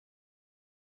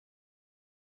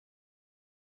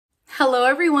Hello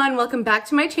everyone, welcome back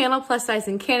to my channel, Plus Size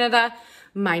in Canada.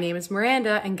 My name is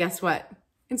Miranda, and guess what?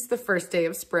 It's the first day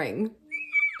of spring.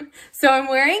 So I'm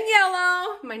wearing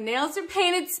yellow, my nails are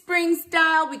painted spring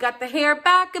style, we got the hair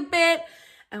back a bit,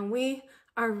 and we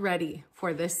are ready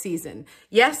for this season.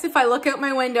 Yes, if I look out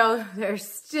my window, there's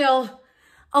still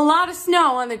a lot of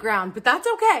snow on the ground, but that's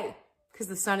okay, because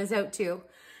the sun is out too.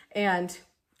 And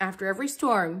after every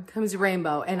storm comes a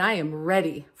rainbow, and I am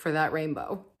ready for that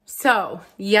rainbow. So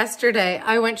yesterday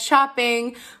I went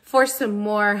shopping for some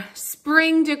more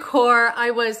spring decor.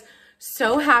 I was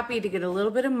so happy to get a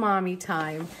little bit of mommy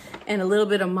time and a little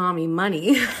bit of mommy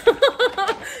money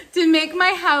to make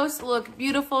my house look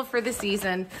beautiful for the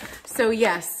season. So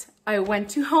yes, I went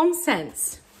to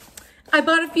HomeSense. I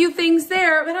bought a few things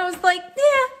there, but I was like,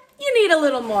 yeah, you need a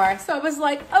little more. So I was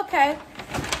like, okay,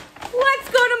 let's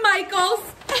go to Michael's.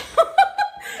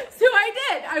 So I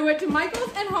did. I went to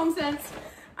Michael's and HomeSense.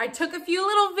 I took a few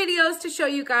little videos to show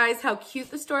you guys how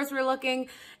cute the stores were looking,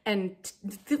 and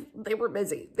they were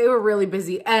busy. They were really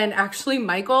busy. And actually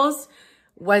Michael's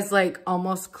was like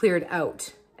almost cleared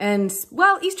out. And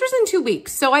well, Easter's in 2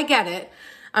 weeks, so I get it.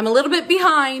 I'm a little bit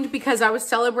behind because I was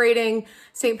celebrating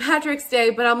St. Patrick's Day,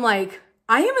 but I'm like,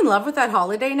 I am in love with that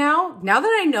holiday now. Now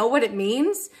that I know what it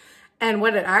means and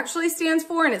what it actually stands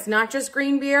for, and it's not just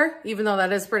green beer, even though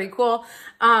that is pretty cool.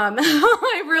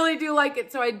 I really do like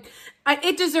it. So it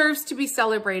deserves to be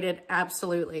celebrated,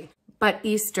 absolutely. But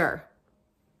Easter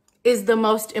is the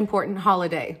most important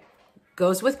holiday.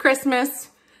 Goes with Christmas.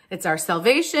 It's our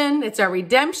salvation. It's our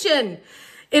redemption.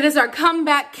 It is our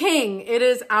comeback king. It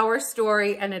is our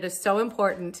story, and it is so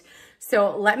important.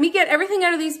 So let me get everything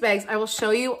out of these bags. I will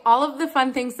show you all of the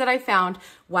fun things that I found.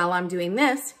 While I'm doing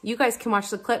this, you guys can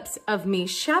watch the clips of me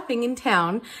shopping in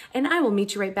town, and I will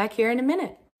meet you right back here in a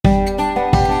minute.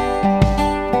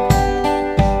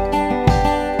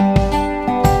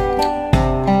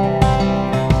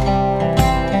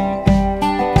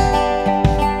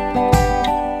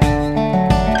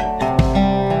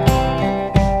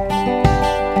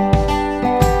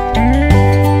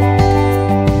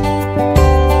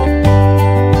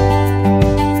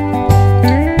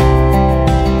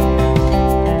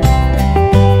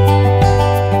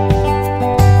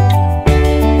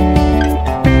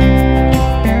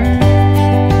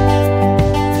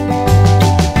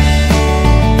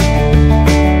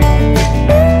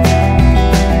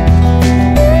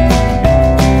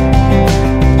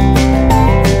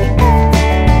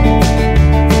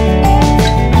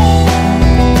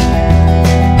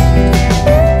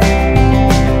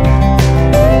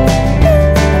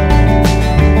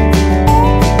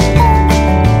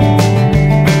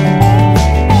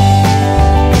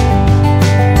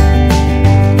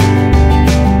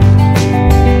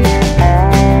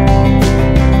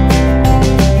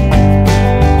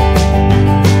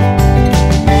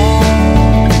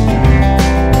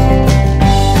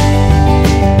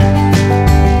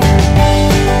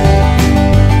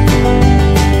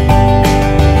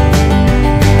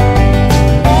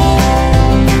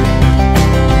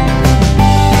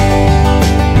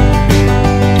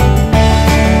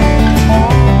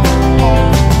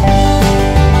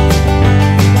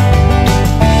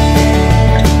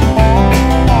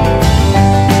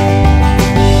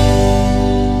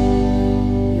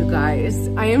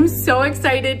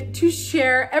 To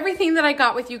share everything that I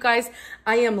got with you guys.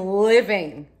 I am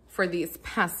living for these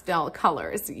pastel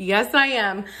colors. Yes, I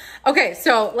am. Okay,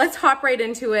 so let's hop right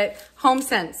into it.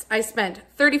 HomeSense, I spent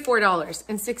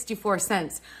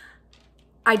 $34.64.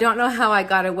 I don't know how I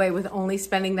got away with only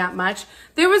spending that much.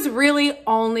 There was really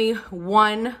only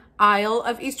one aisle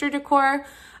of Easter decor.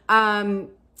 And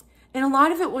a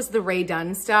lot of it was the Ray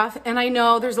Dunn stuff. And I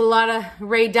know there's a lot of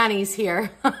Ray Dunnies here.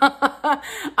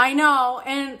 I know.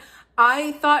 And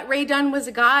I thought Ray Dunn was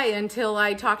a guy until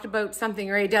I talked about something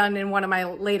Ray Dunn in one of my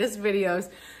latest videos.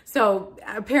 So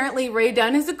apparently Ray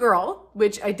Dunn is a girl,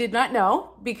 which I did not know,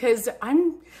 because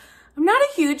I'm not a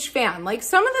huge fan. Like,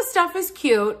 some of the stuff is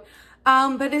cute,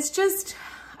 but it's just,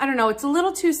 I don't know, it's a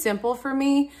little too simple for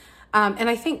me. And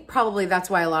I think probably that's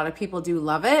why a lot of people do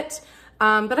love it.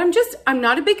 But I'm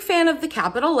not a big fan of the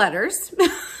capital letters.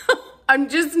 I'm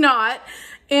just not.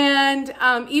 And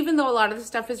even though a lot of the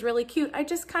stuff is really cute, I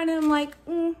just kind of am like,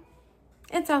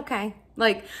 it's okay.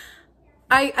 Like,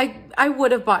 I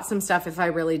would have bought some stuff if I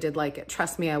really did like it.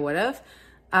 Trust me, I would have.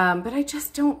 But I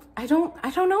just don't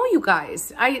know, you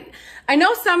guys. I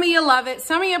know some of you love it.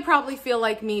 Some of you probably feel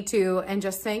like me too and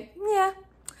just think, yeah,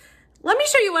 let me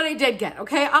show you what I did get,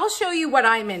 okay? I'll show you what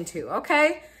I'm into,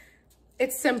 okay?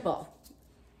 It's simple.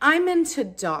 I'm into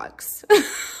dogs.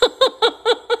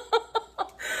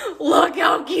 Look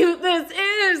how cute this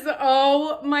is.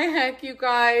 Oh my heck, you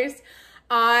guys.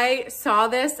 I saw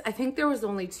this. I think there was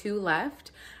only 2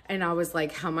 left. And I was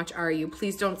like, how much are you?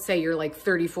 Please don't say you're like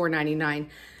 $34.99.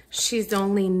 She's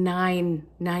only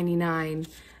 $9.99.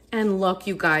 And look,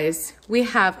 you guys, we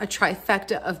have a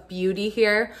trifecta of beauty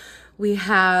here. We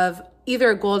have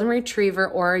either a golden retriever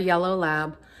or a yellow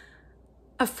lab,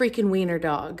 a freaking wiener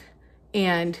dog,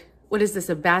 and what is this,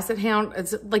 a basset hound?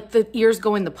 It's like the ears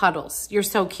go in the puddles. You're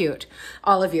so cute,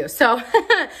 all of you. So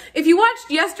if you watched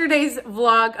yesterday's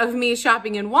vlog of me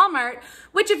shopping in Walmart,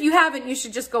 which if you haven't, you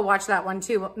should just go watch that one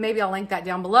too. Maybe I'll link that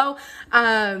down below,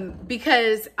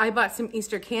 because I bought some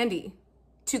Easter candy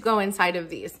to go inside of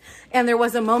these. And there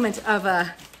was a moment of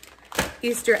a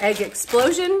Easter egg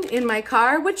explosion in my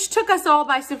car, which took us all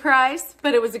by surprise,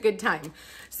 but it was a good time.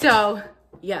 So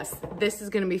yes, this is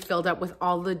going to be filled up with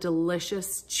all the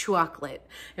delicious chocolate,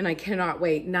 and I cannot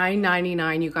wait.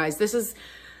 $9.99, you guys. This is,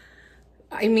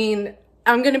 I mean,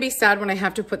 I'm going to be sad when I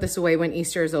have to put this away when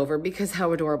Easter is over, because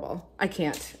how adorable. I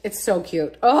can't. It's so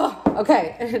cute. Oh,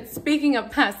 okay. And speaking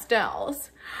of pastels,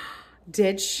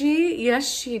 did she?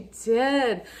 Yes, she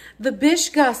did. The Bish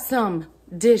got some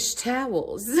dish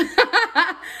towels.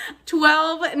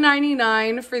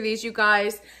 $12.99 for these, you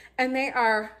guys. And they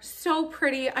are so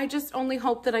pretty. I just only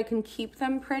hope that I can keep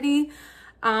them pretty,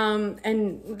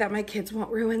 and that my kids won't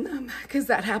ruin them, because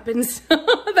that happens.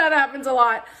 That happens a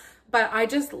lot. But I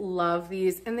just love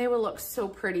these, and they will look so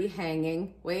pretty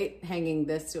hanging. Wait, hanging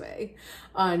this way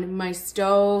on my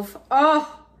stove.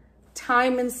 Oh,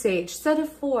 thyme and sage, set of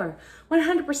 4,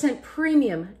 100%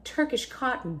 premium Turkish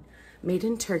cotton, made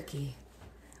in Turkey,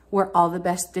 where all the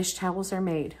best dish towels are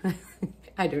made.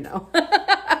 I don't know.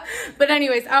 But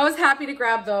anyways, I was happy to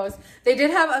grab those. They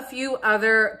did have a few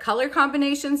other color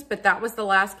combinations, but that was the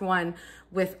last one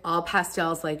with all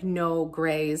pastels, like no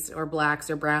grays or blacks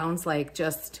or browns, like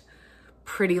just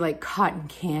pretty like cotton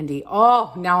candy.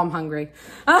 Oh, now I'm hungry.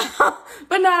 But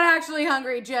not actually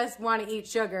hungry, just want to eat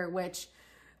sugar, which,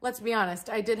 let's be honest,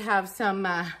 I did have some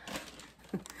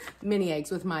mini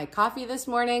eggs with my coffee this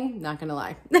morning. Not gonna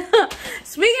lie.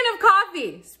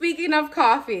 Speaking of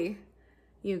coffee,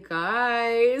 you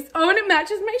guys. Oh, and it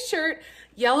matches my shirt.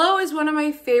 Yellow is one of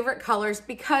my favorite colors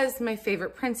because my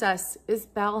favorite princess is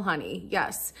Belle, honey.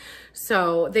 Yes.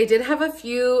 So they did have a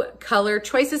few color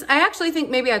choices. I actually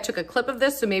think maybe I took a clip of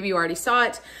this, so maybe you already saw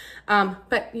it.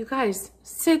 But you guys,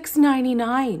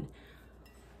 $6.99.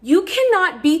 You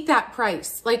cannot beat that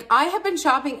price. Like, I have been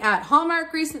shopping at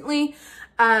Hallmark recently.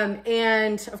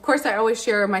 And of course I always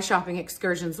share my shopping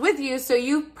excursions with you. So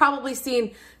you've probably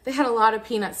seen, they had a lot of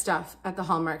peanut stuff at the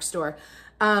Hallmark store.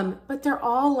 But they're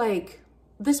all like,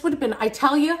 this would have been, I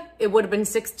tell you, it would have been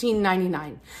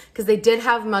 $16.99, because they did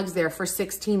have mugs there for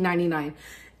 $16.99.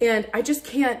 And I just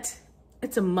can't,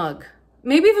 it's a mug.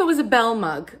 Maybe if it was a Belle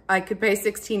mug, I could pay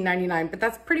 $16.99, but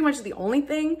that's pretty much the only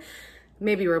thing.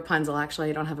 Maybe Rapunzel, actually,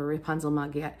 I don't have a Rapunzel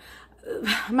mug yet.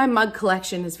 My mug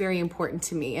collection is very important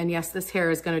to me. And yes, this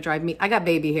hair is going to drive me. I got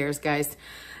baby hairs, guys.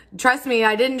 Trust me,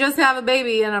 I didn't just have a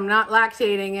baby, and I'm not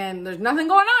lactating, and there's nothing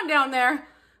going on down there,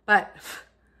 but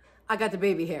I got the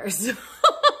baby hairs.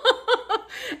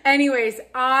 Anyways,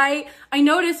 I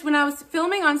noticed when I was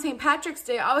filming on St. Patrick's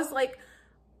Day, I was like,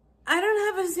 I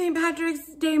don't have a St.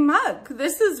 Patrick's Day mug.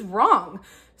 This is wrong.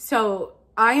 So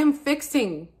I am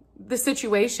fixing the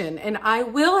situation, and I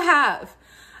will have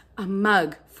a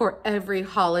mug for every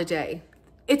holiday.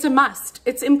 It's a must.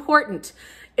 It's important.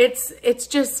 It's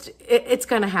just, it's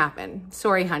gonna happen.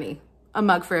 Sorry, honey. A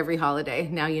mug for every holiday.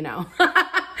 Now you know.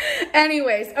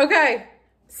 Anyways, okay.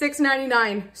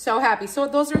 $6.99. So happy. So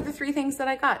those are the 3 things that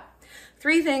I got.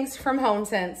 3 things from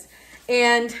HomeSense.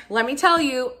 And let me tell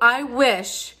you, I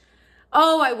wish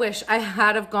I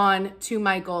had have gone to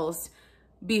Michael's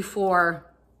before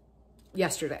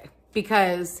yesterday,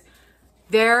 because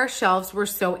their shelves were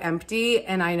so empty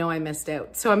and I know I missed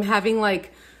out. So I'm having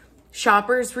like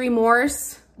shopper's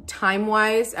remorse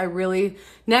time-wise.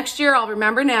 Next year I'll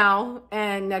remember now,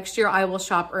 and next year I will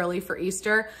shop early for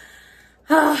Easter.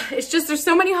 It's just, there's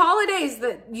so many holidays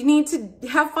that you need to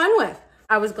have fun with.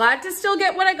 I was glad to still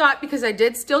get what I got, because I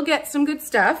did still get some good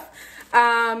stuff.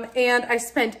 And I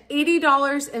spent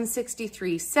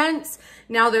 $80.63.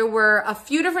 Now, there were a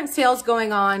few different sales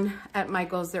going on at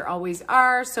Michael's. There always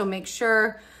are. So make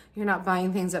sure you're not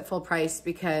buying things at full price,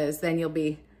 because then you'll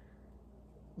be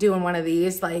doing one of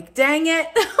these like, dang it,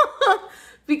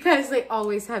 because they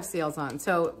always have sales on.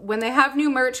 So when they have new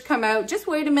merch come out, just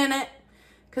wait a minute,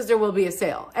 because there will be a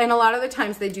sale. And a lot of the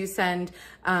times they do send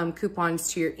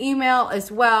coupons to your email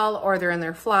as well, or they're in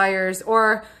their flyers,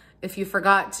 or if you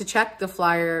forgot to check the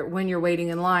flyer when you're waiting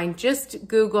in line, just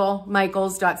Google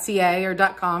michaels.ca or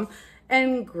 .com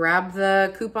and grab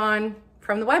the coupon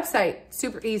from the website.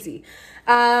 Super easy.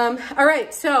 All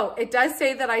right, so it does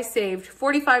say that I saved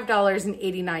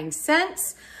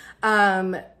 $45.89.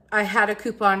 I had a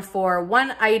coupon for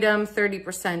one item,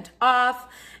 30% off.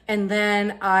 And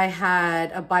then I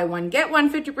had a buy one, get one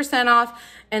 50% off.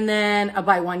 And then a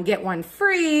buy one, get one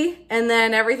free. And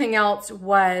then everything else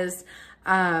was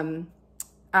 40%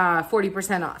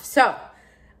 off. So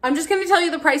I'm just going to tell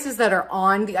you the prices that are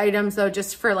on the items though,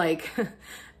 just for like,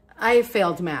 I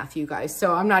failed math, you guys.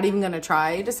 So I'm not even going to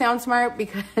try to sound smart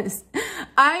because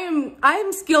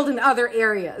I'm skilled in other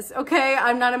areas. Okay.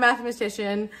 I'm not a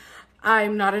mathematician.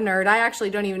 I'm not a nerd. I actually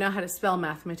don't even know how to spell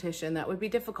mathematician. That would be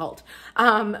difficult.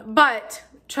 But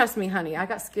trust me, honey, I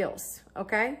got skills.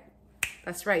 Okay.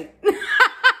 That's right.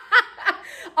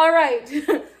 All right.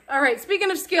 All right.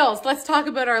 Speaking of skills, let's talk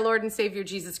about our Lord and Savior,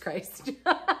 Jesus Christ.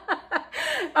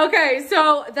 Okay.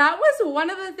 So that was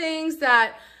one of the things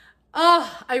that,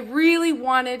 I really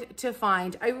wanted to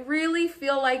find. I really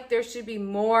feel like there should be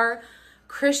more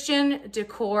Christian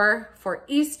decor for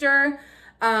Easter.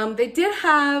 They did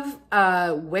have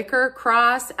a wicker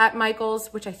cross at Michael's,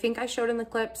 which I think I showed in the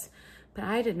clips, but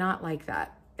I did not like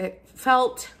that. It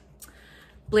felt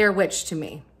Blair Witch to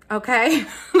me. Okay.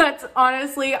 That's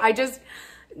honestly,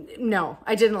 no,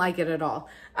 I didn't like it at all.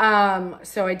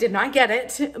 So I did not get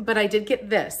it, but I did get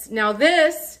this. Now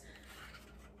this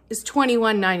is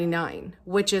 $21.99,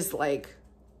 which is like,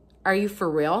 are you for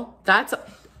real? That's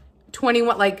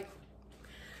 21, like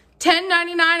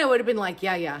 $10.99. I would have been like,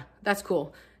 yeah, that's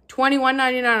cool.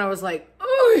 $21.99. I was like,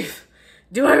 ooh,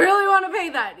 do I really want to pay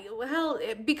that? Well,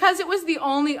 because it was the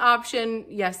only option.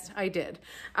 Yes, I did.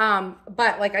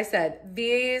 But like I said,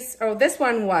 this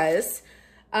one was,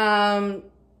 yeah,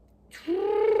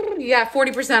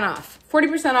 40% off.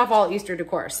 40% off all Easter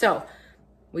decor. So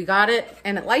we got it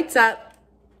and it lights up.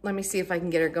 Let me see if I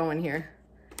can get her going here.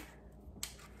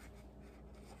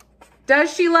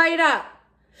 Does she light up?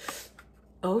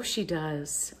 Oh, she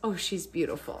does. Oh, she's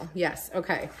beautiful. Yes.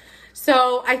 Okay.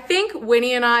 So I think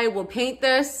Winnie and I will paint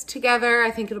this together. I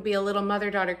think it'll be a little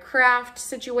mother-daughter craft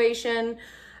situation.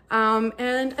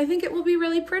 And I think it will be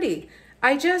really pretty.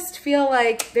 I just feel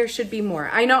like there should be more.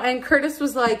 I know. And Curtis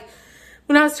was like,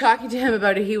 when I was talking to him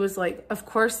about it, he was like, of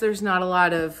course, there's not a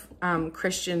lot of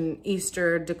Christian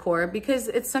Easter decor because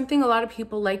it's something a lot of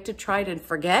people like to try to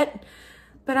forget.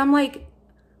 But I'm like,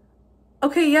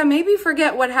 okay, yeah, maybe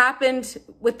forget what happened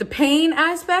with the pain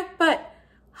aspect, but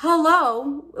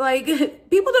hello, like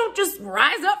people don't just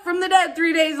rise up from the dead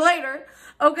 3 days later.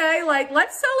 Okay, like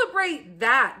let's celebrate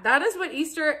that. That is what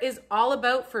Easter is all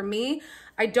about for me.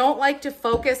 I don't like to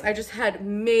focus. I just had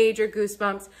major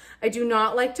goosebumps. I do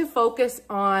not like to focus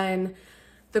on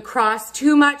the cross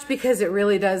too much because it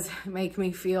really does make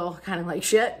me feel kind of like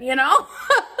shit, you know?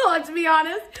 Let's be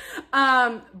honest.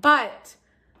 But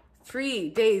 3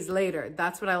 days later,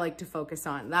 that's what I like to focus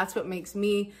on. That's what makes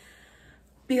me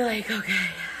be like,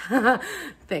 okay,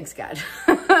 thanks God.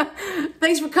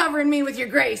 Thanks for covering me with your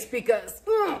grace because,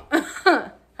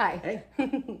 hi. Hey.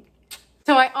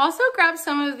 So I also grabbed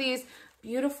some of these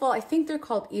beautiful, I think they're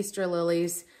called Easter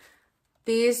lilies.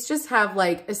 These just have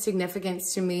like a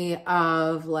significance to me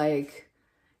of like,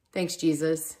 thanks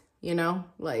Jesus, you know,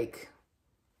 like,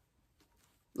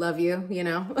 love you, you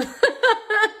know.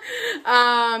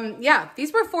 Yeah,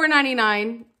 these were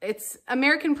 $4.99. It's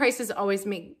American prices always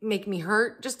make me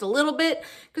hurt just a little bit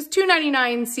because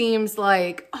 $2.99 seems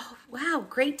like, oh wow,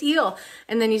 great deal.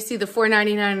 And then you see the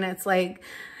 $4.99 and it's like,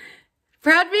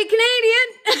 proud to be Canadian.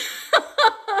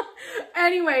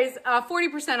 Anyways,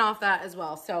 40% off that as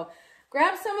well. So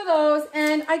grab some of those.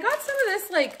 And I got some of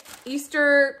this like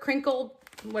Easter crinkle,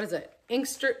 what is it?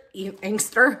 Easter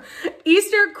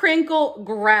crinkle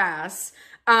grass.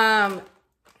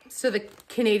 So the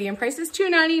Canadian price is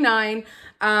 $2.99.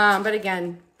 But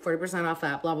again, 40% off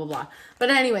that, blah, blah, blah. But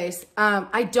anyways,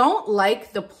 I don't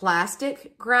like the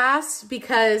plastic grass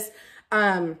because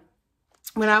when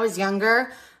I was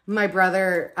younger, my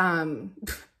brother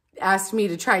asked me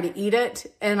to try to eat it,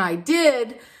 and I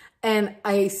did, and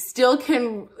I still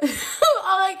can,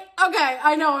 like, okay,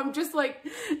 I know, I'm just like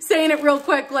saying it real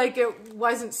quick like it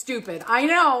wasn't stupid. I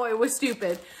know it was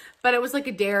stupid, but it was like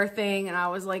a dare thing, and I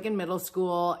was like in middle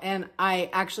school, and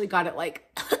I actually got it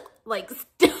like, like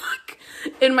stuck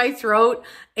in my throat,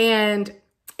 and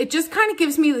it just kind of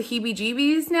gives me the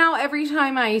heebie-jeebies now every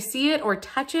time I see it or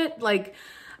touch it. Like,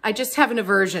 I just have an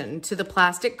aversion to the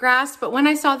plastic grass. But when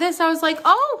I saw this, I was like,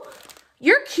 oh,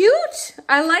 you're cute.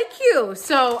 I like you.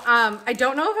 So I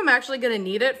don't know if I'm actually going to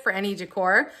need it for any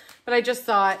decor, but I just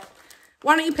thought,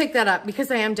 why don't you pick that up?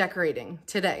 Because I am decorating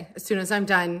today. As soon as I'm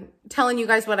done telling you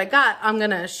guys what I got, I'm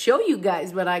going to show you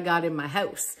guys what I got in my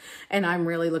house. And I'm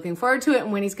really looking forward to it.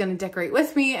 And Winnie's going to decorate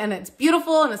with me. And it's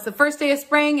beautiful. And it's the first day of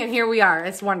spring. And here we are.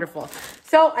 It's wonderful.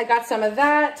 So I got some of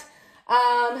that.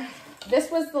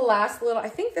 This was the last little, I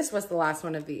think this was the last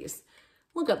one of these.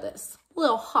 Look at this.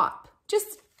 Little hop.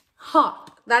 Just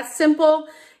hop. That's simple,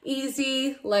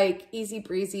 easy, like easy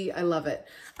breezy. I love it.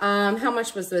 How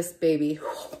much was this baby?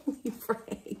 Holy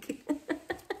frig.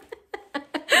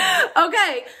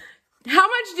 Okay. How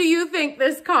much do you think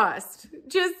this cost?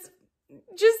 Just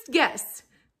guess.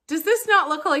 Does this not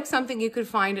look like something you could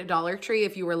find at Dollar Tree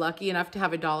if you were lucky enough to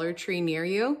have a Dollar Tree near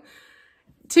you?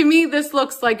 To me, this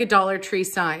looks like a Dollar Tree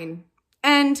sign.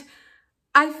 And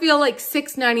I feel like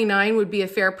 $6.99 would be a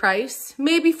fair price.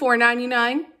 Maybe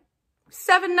 $4.99.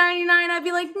 $7.99, I'd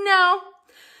be like, no,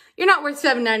 you're not worth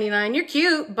 $7.99. You're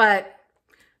cute, but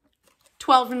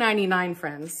 $12.99,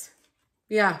 friends.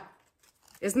 Yeah.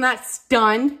 Isn't that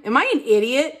stunned? Am I an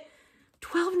idiot?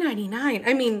 $12.99.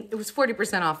 I mean, it was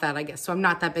 40% off that, I guess, so I'm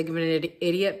not that big of an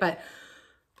idiot, but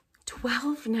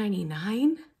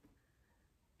 $12.99?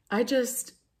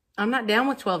 I'm not down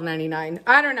with $12.99.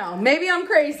 I don't know. Maybe I'm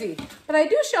crazy, but I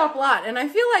do shop a lot, and I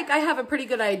feel like I have a pretty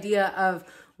good idea of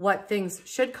what things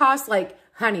should cost. Like,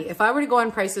 honey, if I were to go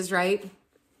on Prices Right,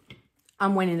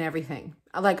 I'm winning everything.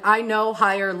 Like, I know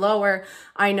higher, lower.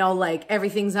 I know, like,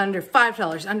 everything's under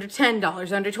 $5, under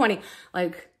 $10, under $20.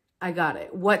 Like, I got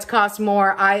it. What's cost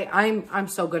more? I'm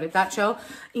so good at that show.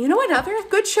 You know what other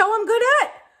good show I'm good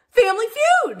at? Family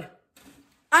Feud.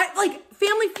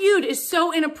 Family Feud is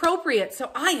so inappropriate,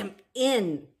 so I am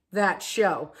in that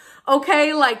show.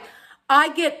 Okay, like,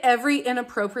 I get every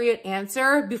inappropriate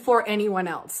answer before anyone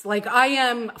else. Like,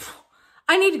 I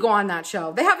need to go on that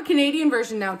show. They have a Canadian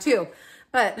version now too,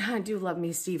 but I do love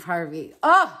me Steve Harvey.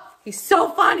 Oh, he's so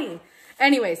funny.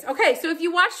 Anyways, okay, so if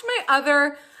you watched my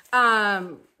other,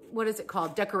 what is it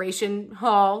called? Decoration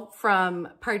haul from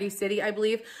Party City, I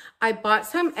believe. I bought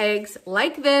some eggs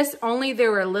like this, only they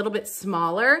were a little bit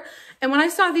smaller. And when I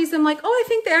saw these, I'm like, oh, I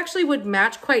think they actually would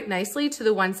match quite nicely to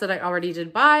the ones that I already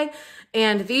did buy.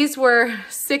 And these were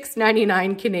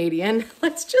 $6.99 Canadian.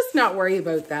 Let's just not worry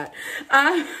about that.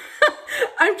 I'm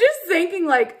just thinking,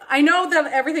 like, I know that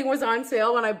everything was on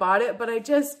sale when I bought it, but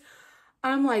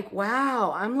I'm like,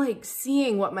 wow, I'm like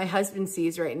seeing what my husband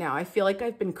sees right now. I feel like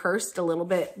I've been cursed a little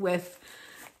bit with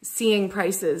seeing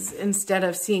prices instead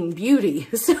of seeing beauty.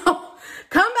 So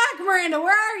come back, Miranda,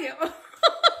 where are you?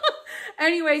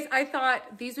 Anyways, I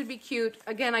thought these would be cute.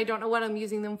 Again, I don't know what I'm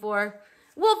using them for.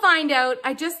 We'll find out.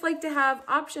 I just like to have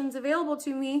options available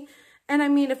to me. And I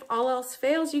mean, if all else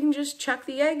fails, you can just chuck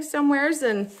the eggs somewheres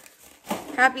and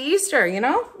happy Easter, you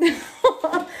know?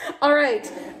 All right,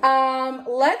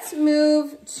 let's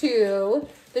move to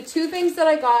the two things that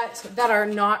I got that are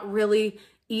not really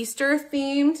Easter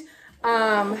themed.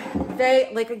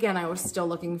 Again, I was still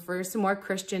looking for some more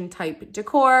Christian type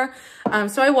decor.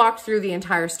 So I walked through the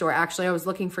entire store. Actually, I was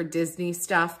looking for Disney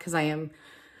stuff because I'm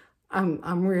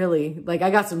really, like,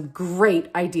 I got some great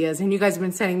ideas, and you guys have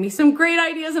been sending me some great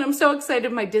ideas, and I'm so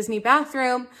excited. My Disney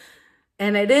bathroom,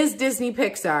 and it is Disney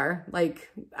Pixar. Like,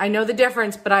 I know the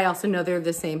difference, but I also know they're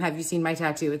the same. Have you seen my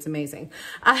tattoo? It's amazing.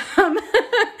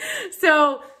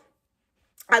 So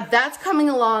that's coming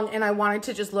along, and I wanted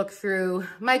to just look through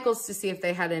Michael's to see if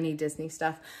they had any Disney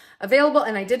stuff available,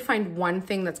 and I did find one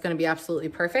thing that's going to be absolutely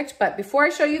perfect. But before I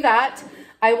show you that,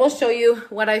 I will show you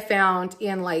what I found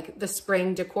in, like, the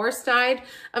spring decor side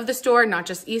of the store, not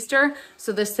just Easter.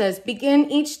 So this says,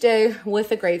 begin each day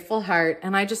with a grateful heart,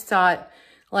 and I just thought,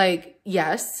 like,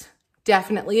 yes,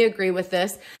 definitely agree with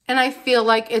this. And I feel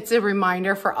like it's a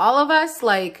reminder for all of us,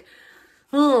 like,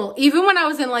 even when I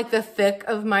was in, like, the thick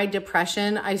of my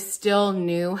depression, I still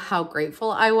knew how grateful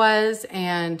I was.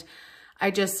 And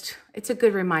it's a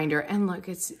good reminder. And look,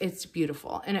 it's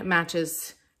beautiful, and it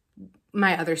matches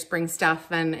my other spring stuff,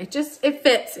 and it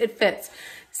fits.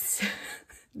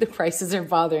 The prices are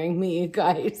bothering me, you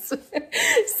guys.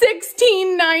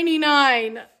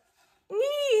 $16.99.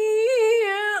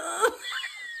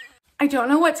 I don't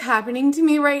know what's happening to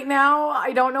me right now.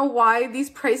 I don't know why these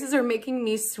prices are making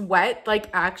me sweat. Like,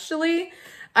 actually,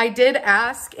 I did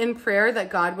ask in prayer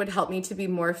that God would help me to be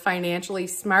more financially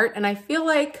smart. And I feel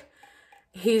like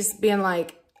he's being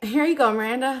like, here you go,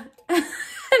 Miranda. And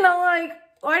I'm like,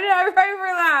 why did I pray for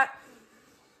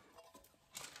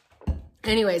that?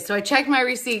 Anyway, so I checked my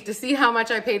receipt to see how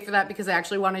much I paid for that because I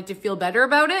actually wanted to feel better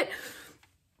about it.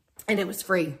 And it was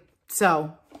free.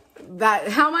 So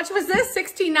how much was this?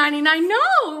 $16.99?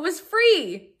 No, it was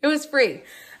free. It was free.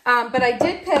 But I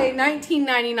did pay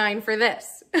 $19.99 for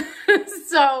this.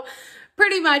 So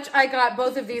pretty much I got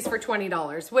both of these for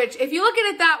 $20, which if you look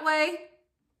at it that way,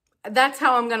 that's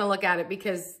how I'm going to look at it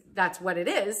because that's what it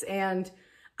is. And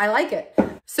I like it.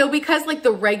 So because like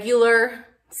the regular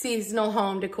seasonal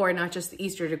home decor, not just the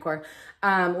Easter decor,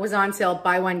 was on sale,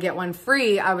 buy one, get one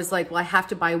free, I was like, well, I have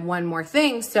to buy one more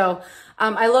thing. So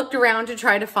I looked around to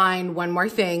try to find one more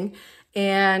thing.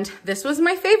 And this was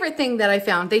my favorite thing that I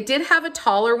found. They did have a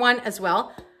taller one as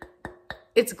well.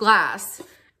 It's glass.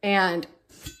 And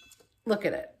look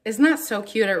at it. Isn't that so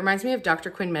cute? It reminds me of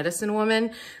Dr. Quinn Medicine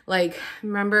Woman. Like,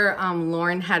 remember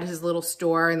Lauren had his little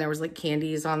store and there was like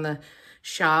candies on the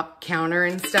shop counter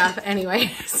and stuff.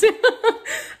 Anyways,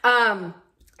 I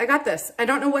got this. I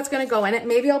don't know what's going to go in it.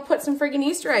 Maybe I'll put some friggin'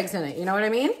 Easter eggs in it. You know what I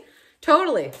mean?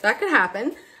 Totally. That could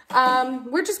happen.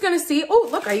 We're just going to see. Oh,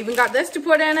 look, I even got this to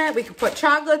put in it. We could put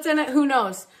chocolates in it. Who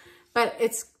knows? But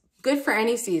it's good for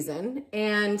any season.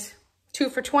 And 2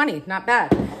 for $20. Not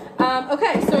bad.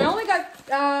 Okay, so I only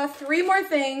got 3 more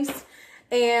things.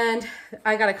 And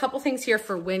I got a couple things here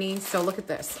for Winnie. So look at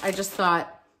this. I just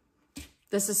thought,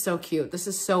 this is so cute. This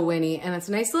is so Winnie. And it's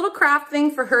a nice little craft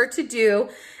thing for her to do.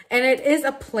 And it is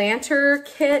a planter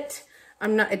kit.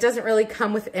 It doesn't really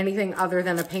come with anything other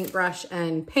than a paintbrush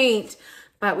and paint,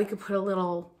 but we could put a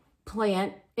little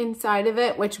plant inside of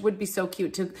it, which would be so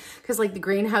cute too. Cause like the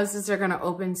greenhouses are going to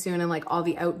open soon and like all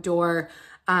the outdoor,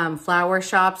 flower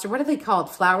shops, or what are they called?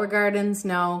 Flower gardens?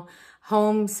 No,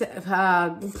 homes,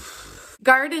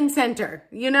 garden center,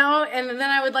 you know? And then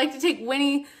I would like to take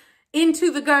Winnie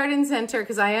into the garden center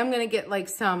because I am going to get like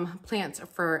some plants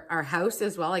for our house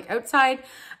as well, like outside.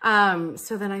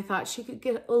 So then I thought she could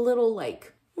get a little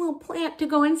plant to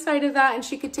go inside of that and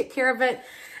she could take care of it.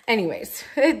 Anyways,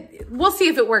 we'll see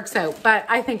if it works out, but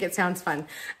I think it sounds fun.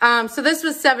 So this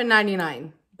was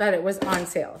 $7.99, but it was on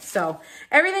sale. So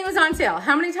everything was on sale.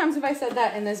 How many times have I said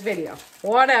that in this video?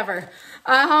 Whatever.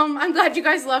 I'm glad you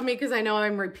guys love me because I know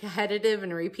I'm repetitive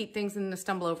and repeat things and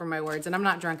stumble over my words. And I'm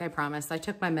not drunk, I promise. I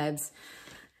took my meds.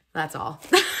 That's all.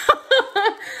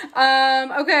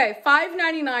 Okay,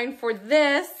 $5.99 for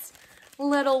this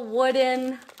little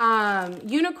wooden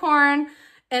unicorn.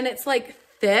 And it's like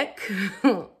thick.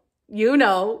 You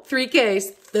know,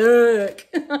 3Ks,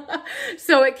 thick.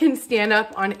 So it can stand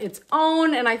up on its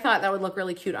own. And I thought that would look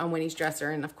really cute on Winnie's dresser.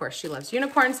 And of course, she loves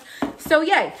unicorns. So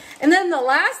yay. And then the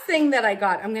last thing that I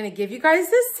got, I'm going to give you guys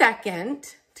a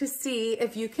second to see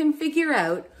if you can figure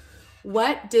out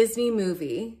what Disney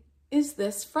movie is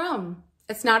this from.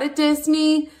 It's not a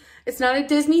Disney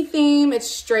theme.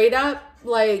 It's straight up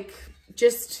like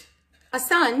just a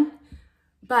sun.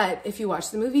 But if you watch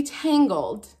the movie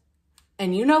Tangled,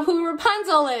 and you know who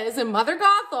Rapunzel is, and Mother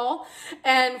Gothel,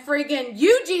 and friggin'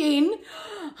 Eugene,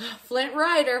 Flint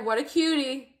Rider, what a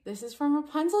cutie. This is from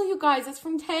Rapunzel, you guys. It's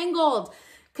from Tangled.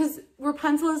 Because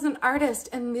Rapunzel is an artist,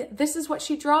 and this is what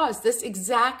she draws. This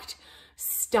exact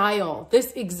style.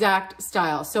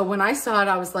 So when I saw it,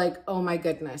 I was like, oh my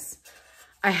goodness.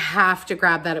 I have to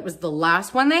grab that. It was the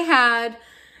last one they had.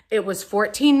 It was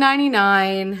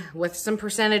 $14.99 with some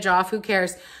percentage off. Who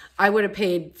cares? I would have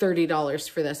paid $30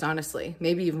 for this, honestly.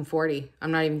 Maybe even $40.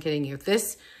 I'm not even kidding you.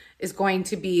 This is going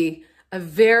to be a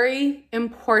very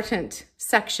important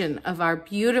section of our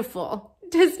beautiful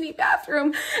Disney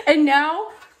bathroom. And now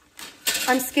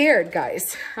I'm scared,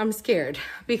 guys. I'm scared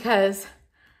because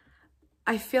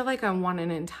I feel like I want an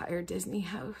entire Disney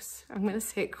house. I'm going to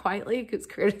say it quietly because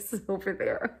Curtis is over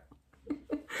there.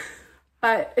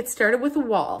 But it started with a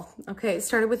wall, okay? It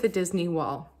started with a Disney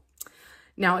wall.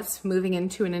 Now it's moving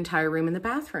into an entire room in the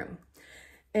bathroom.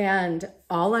 And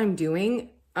all I'm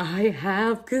doing, I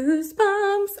have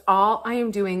goosebumps. All I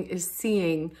am doing is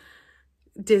seeing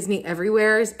Disney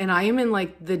everywhere. And I am in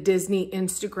like the Disney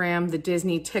Instagram, the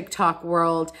Disney TikTok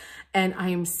world. And I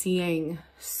am seeing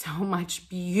so much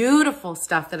beautiful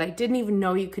stuff that I didn't even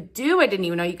know you could do. I didn't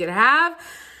even know you could have.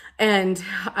 And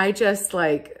I just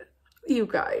like, you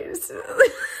guys,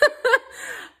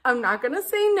 I'm not going to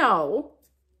say no,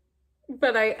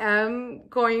 but I am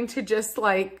going to just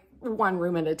like one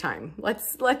room at a time.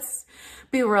 Let's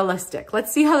be realistic.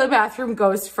 Let's see how the bathroom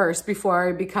goes first before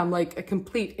I become like a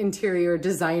complete interior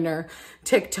designer,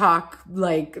 TikTok,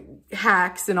 like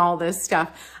hacks and all this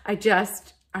stuff.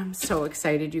 I'm so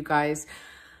excited, you guys.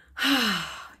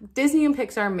 Disney and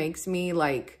Pixar makes me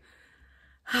like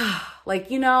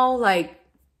you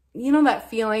know that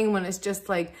feeling when it's just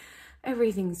like,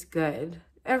 everything's good.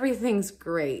 Everything's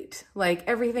great. Like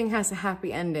everything has a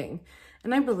happy ending.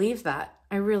 And I believe that.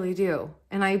 I really do.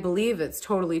 And I believe it's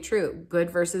totally true. Good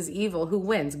versus evil. Who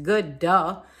wins? Good,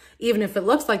 duh. Even if it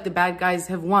looks like the bad guys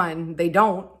have won, they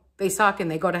don't. They suck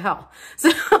and they go to hell. So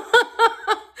back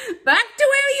to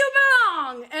where you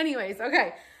belong. Anyways,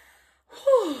 okay.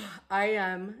 I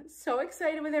am so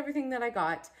excited with everything that I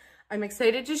got. I'm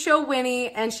excited to show Winnie,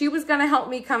 and she was gonna help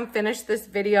me come finish this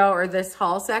video or this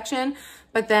haul section,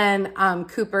 but then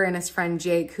Cooper and his friend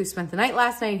Jake, who spent the night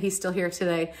last night, he's still here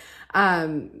today,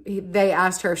 they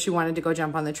asked her if she wanted to go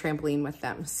jump on the trampoline with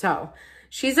them. So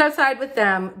she's outside with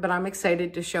them, but I'm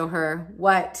excited to show her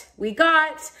what we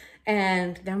got,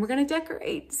 and then we're gonna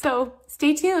decorate. So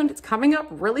stay tuned, it's coming up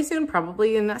really soon,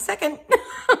 probably in a second.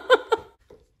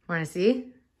 Wanna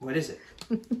see? What is it?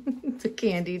 It's a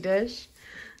candy dish.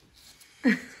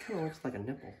 It kind of looks like a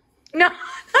nipple. No,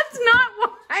 that's not why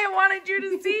I wanted you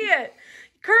to see it.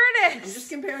 Curtis! I'm just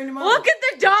comparing them all. Look at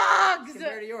the dogs!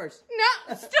 Compared to yours.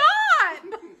 No, stop!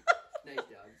 Nice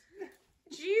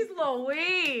dogs. Jeez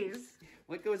Louise.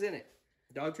 What goes in it?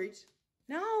 Dog treats?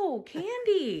 No,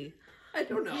 candy. I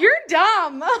don't know. You're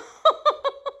dumb.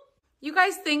 You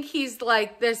guys think he's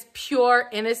like this pure,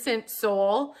 innocent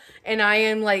soul, and I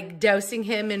am like dousing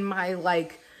him in my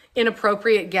like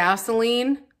inappropriate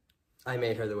gasoline? I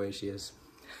made her the way she is.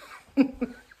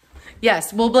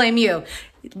 Yes, we'll blame you.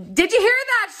 Did you hear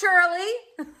that,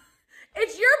 Shirley?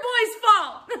 It's your boy's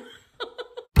fault.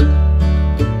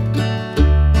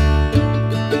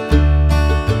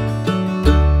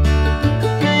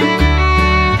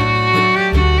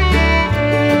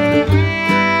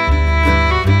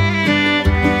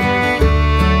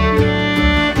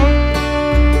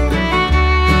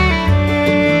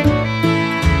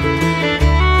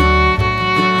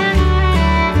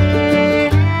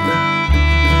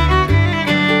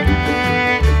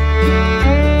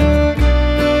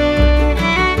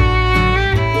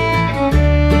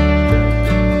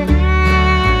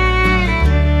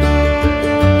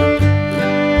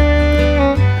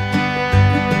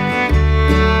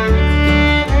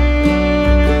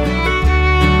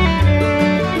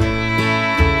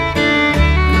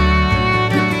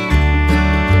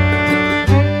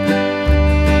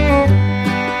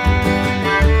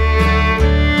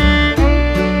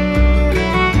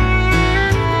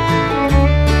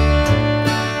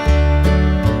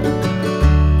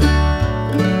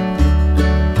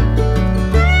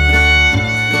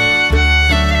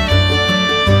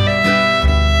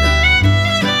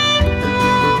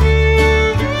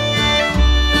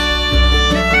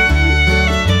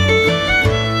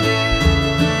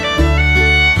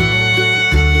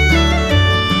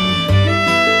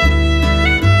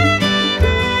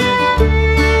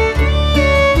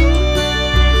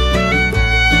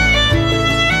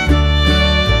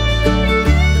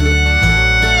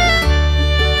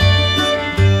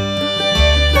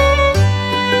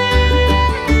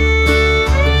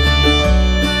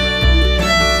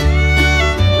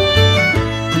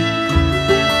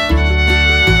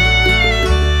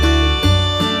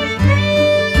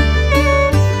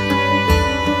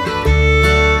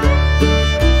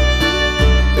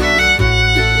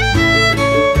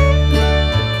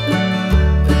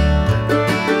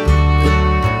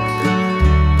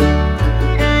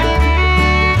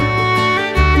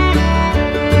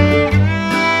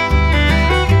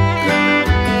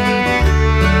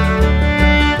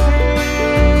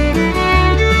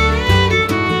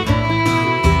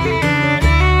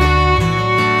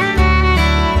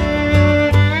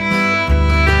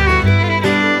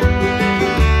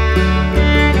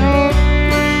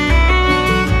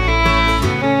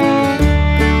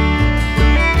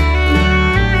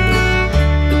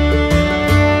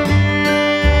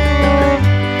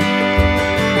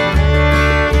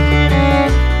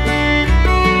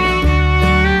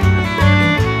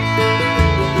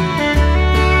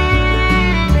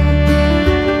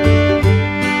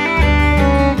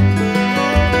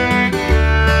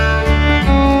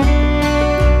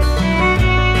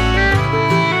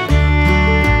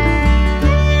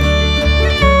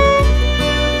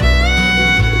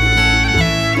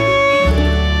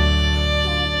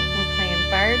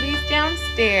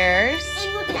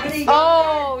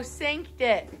 Oh, sanked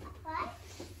it. What?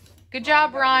 Good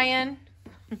job, Ryan.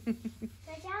 Good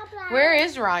job, Ryan. Where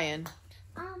is Ryan?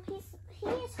 He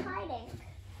is hiding.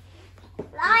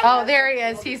 Oh, there he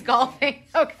is. He's golfing.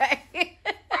 Okay. There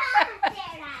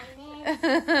Ryan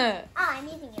is. Oh, I'm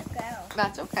leaving you go.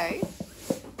 That's okay.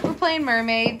 We're playing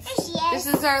mermaids. There she is.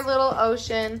 This is our little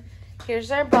ocean.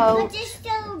 Here's our But boat. there's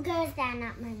still girls that are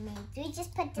not mermaids. We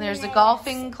just put them There's in a the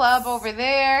golfing boxes. club over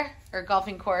there, or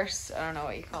golfing course. I don't know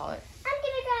what you call it. I'm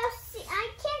gonna go see. I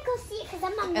can't go see it because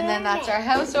I'm a mermaid. And then that's our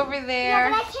house over Yeah,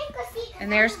 there. but I can't go see it.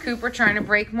 And there's Cooper trying to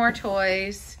break more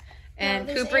toys. And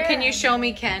there's Cooper, can you Aaron. show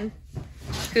me Ken?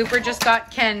 Cooper just got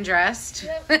Ken dressed.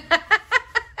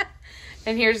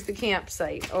 And here's the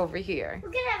campsite over here.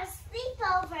 We're gonna have a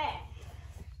sleepover.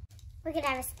 We're gonna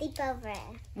have a sleepover.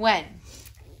 When?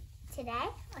 Today?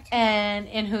 Or tomorrow? And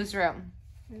in whose room?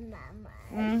 Mama.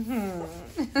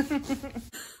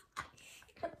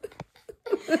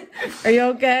 Are you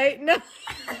okay? No.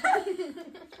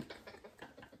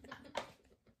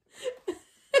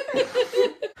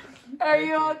 Are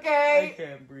you okay? I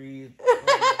can't breathe.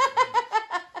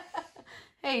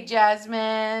 Hey,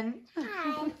 Jasmine.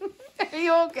 Hi. Are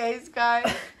you okay,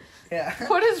 Sky? Yeah.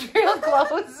 Put his real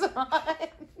clothes on.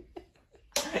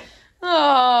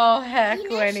 Oh, heck, You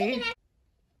know Winnie.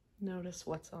 Notice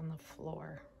what's on the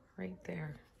floor right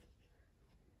there.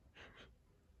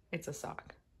 It's a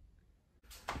sock.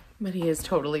 But he is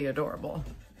totally adorable.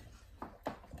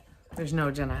 There's no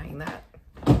denying that.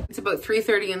 It's about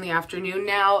 3:30 in the afternoon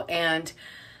now, and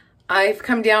I've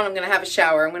come down. I'm going to have a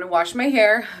shower. I'm going to wash my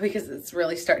hair because it's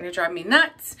really starting to drive me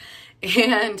nuts.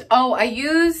 And, oh, I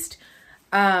used,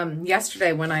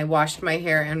 yesterday when I washed my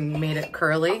hair and made it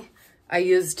curly, I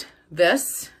used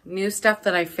this new stuff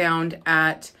that I found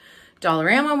at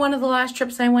Dollarama, one of the last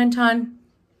trips I went on.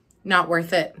 Not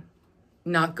worth it.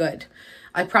 Not good.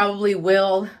 I probably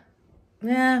will.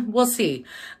 We'll see.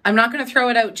 I'm not going to throw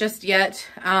it out just yet.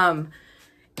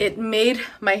 It made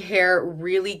my hair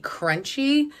really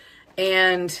crunchy,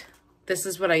 and this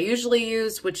is what I usually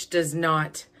use, which does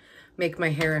not make my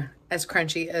hair as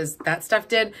crunchy as that stuff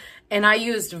did. And I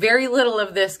used very little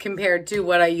of this compared to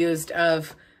what I used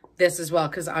of this as well,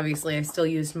 because obviously I still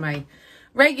used my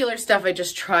regular stuff. I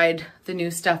just tried the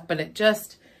new stuff, but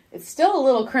it's still a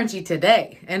little crunchy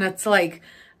today. And it's like,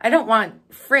 I don't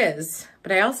want frizz,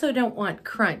 but I also don't want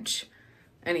crunch.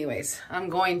 Anyways, I'm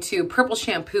going to purple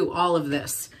shampoo all of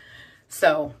this.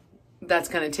 So that's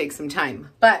going to take some time.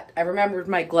 But I remembered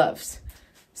my gloves.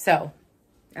 So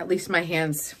at least my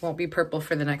hands won't be purple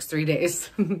for the next 3 days.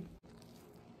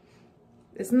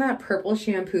 Isn't that purple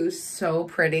shampoo so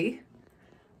pretty?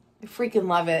 I freaking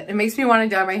love it. It makes me want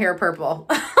to dye my hair purple.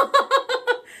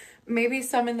 Maybe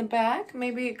some in the back,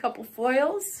 maybe a couple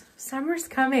foils. Summer's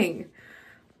coming.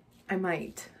 I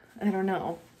might. I don't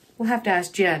know. We'll have to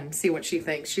ask Jen, see what she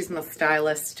thinks. She's my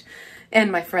stylist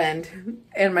and my friend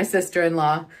and my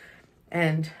sister-in-law.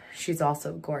 And she's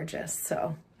also gorgeous.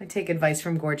 So I take advice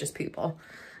from gorgeous people.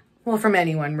 Well, from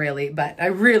anyone really, but I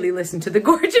really listen to the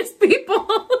gorgeous people.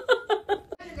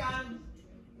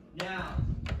 Now,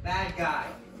 bad guy.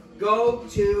 Go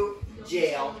to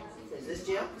jail. Is this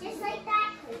jail? Just like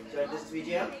that. Do you want this to be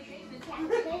jail? Yeah,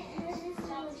 this is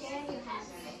so very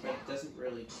happy. But it doesn't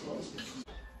really close.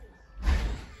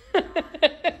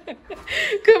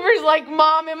 Cooper's like,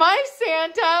 Mom, am I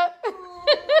Santa?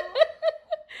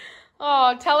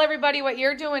 Oh, tell everybody what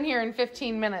you're doing here in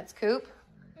 15 minutes, Coop.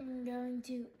 I'm going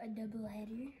to a double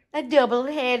header. A double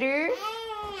header.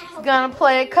 Gonna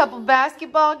play a couple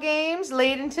basketball games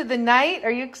late into the night.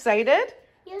 Are you excited?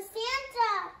 You're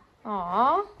Santa.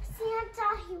 Aw.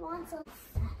 Santa, he wants a...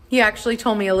 He actually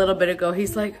told me a little bit ago,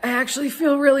 he's like, I actually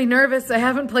feel really nervous. I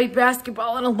haven't played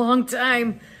basketball in a long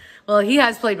time. Well, he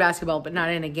has played basketball, but not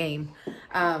in a game.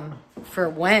 For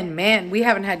when? Man, we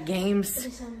haven't had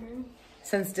games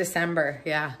since December.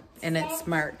 Yeah, and it's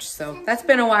March, so that's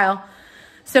been a while.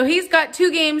 So he's got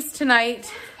 2 games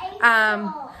tonight.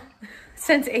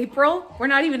 Since April. We're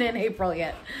not even in April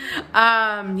yet.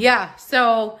 Yeah,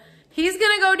 so he's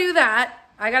going to go do that.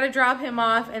 I got to drop him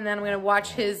off, and then I'm going to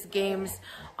watch his games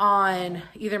on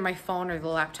either my phone or the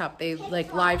laptop. They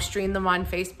like live stream them on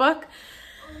Facebook.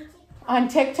 On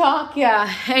TikTok,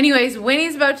 yeah. Anyways,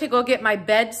 Winnie's about to go get my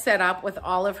bed set up with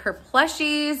all of her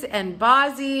plushies and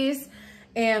bozzies.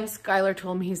 And Skylar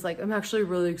told me, he's like, I'm actually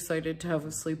really excited to have a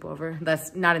sleepover.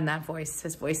 That's not in that voice.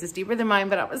 His voice is deeper than mine,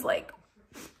 but I was like,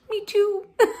 me too.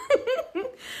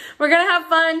 We're going to have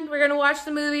fun. We're going to watch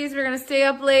the movies. We're going to stay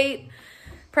up late.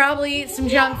 Probably eat some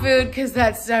junk food because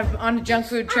that's on a junk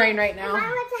food train right now. I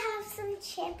want to have some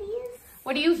chippies.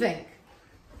 What do you think?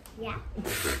 Yeah.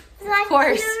 Of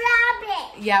course. Peter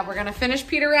Rabbit. Yeah, we're going to finish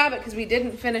Peter Rabbit because we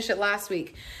didn't finish it last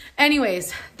week.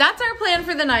 Anyways, that's our plan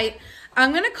for the night.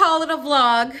 I'm going to call it a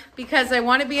vlog because I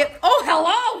want to be at... Oh,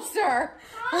 hello, sir.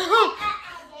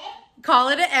 Call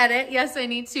it an edit. Yes, I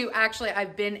need to. Actually,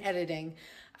 I've been editing,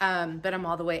 but I'm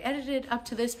all the way edited up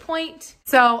to this point.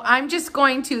 So I'm just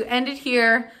going to end it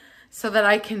here so that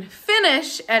I can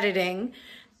finish editing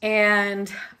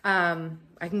and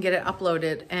I can get it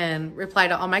uploaded and reply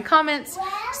to all my comments.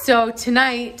 So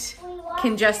tonight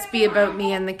can just be about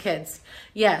me and the kids.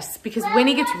 Yes, because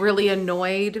Winnie gets really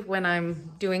annoyed when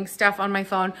I'm doing stuff on my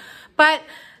phone, but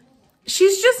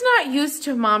she's just not used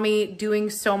to mommy doing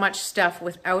so much stuff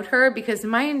without her because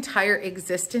my entire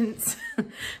existence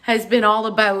has been all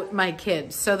about my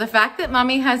kids. So the fact that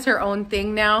mommy has her own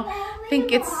thing now, I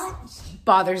think it's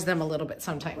bothers them a little bit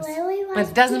sometimes. Really But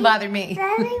it doesn't bother me.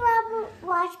 Really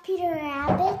watch Peter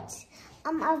Rabbit.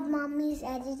 Of Mommy's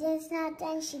editor's not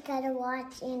done. She gotta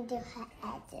watch and do her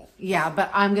edit. Yeah, but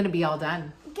I'm gonna be all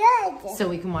done. Good. So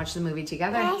we can watch the movie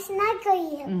together. I snuggle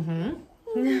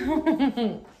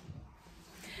you.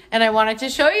 And I wanted to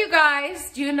show you guys.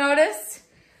 Do you notice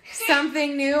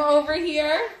something new over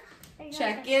here?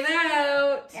 Check it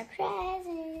out. The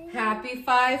present. Happy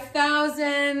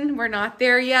 5,000. We're not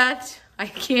there yet. I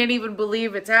can't even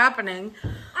believe it's happening.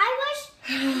 I wish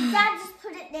Dad just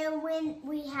put it there when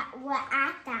we were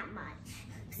at that much.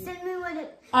 Then we would have.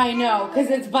 I know, because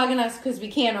it's bugging us because we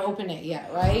can't open it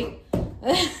yet, right?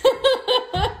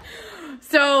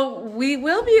 So we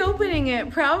will be opening it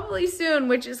probably soon,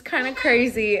 which is kind of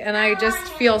crazy. And I just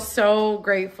feel so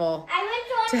grateful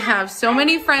to have so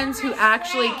many friends who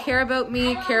actually care about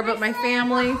me, care about my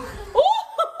family. I'm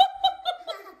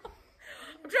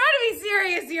trying to be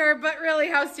serious here, but really,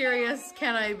 how serious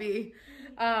can I be?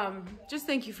 Just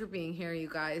thank you for being here, you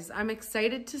guys. I'm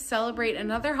excited to celebrate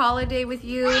another holiday with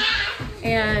you.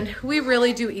 And we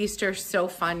really do Easter so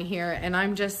fun here. And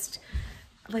I'm just,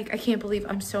 like, I can't believe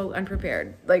I'm so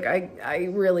unprepared. Like, I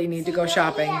really need to go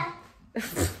shopping.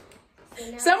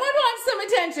 Someone wants some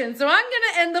attention. So I'm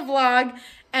going to end the vlog.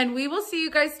 And we will see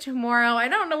you guys tomorrow. I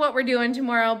don't know what we're doing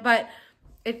tomorrow, but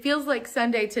it feels like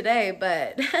Sunday today.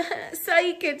 But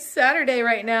psych, it's Saturday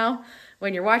right now.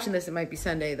 When you're watching this, it might be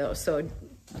Sunday, though. So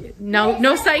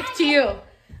no psych to you.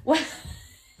 What?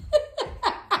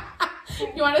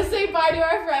 You want to say bye to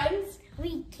our friends?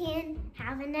 We can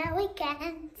have a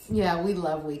weekend. Yeah, we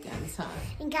love weekends, huh?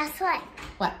 And guess what?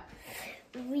 What?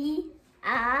 We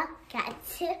are got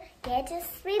to get a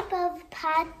sleepover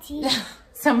party.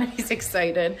 Somebody's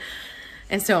excited.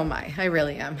 And so am I. I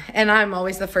really am. And I'm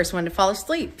always the first one to fall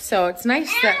asleep. So it's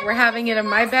nice that we're having it in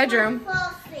my bedroom.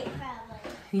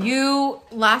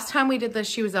 Last time we did this,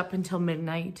 she was up until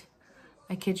midnight.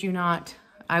 I kid you not.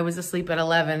 I was asleep at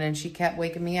 11 and she kept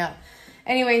waking me up.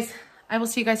 Anyways, I will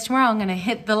see you guys tomorrow. I'm going to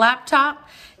hit the laptop,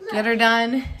 get her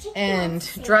done, and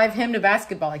drive him to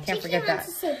basketball. I can't forget that.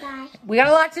 We got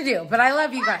a lot to do, but I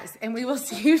love you guys, and we will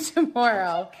see you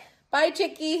tomorrow. Bye,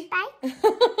 Chickie.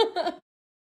 Bye.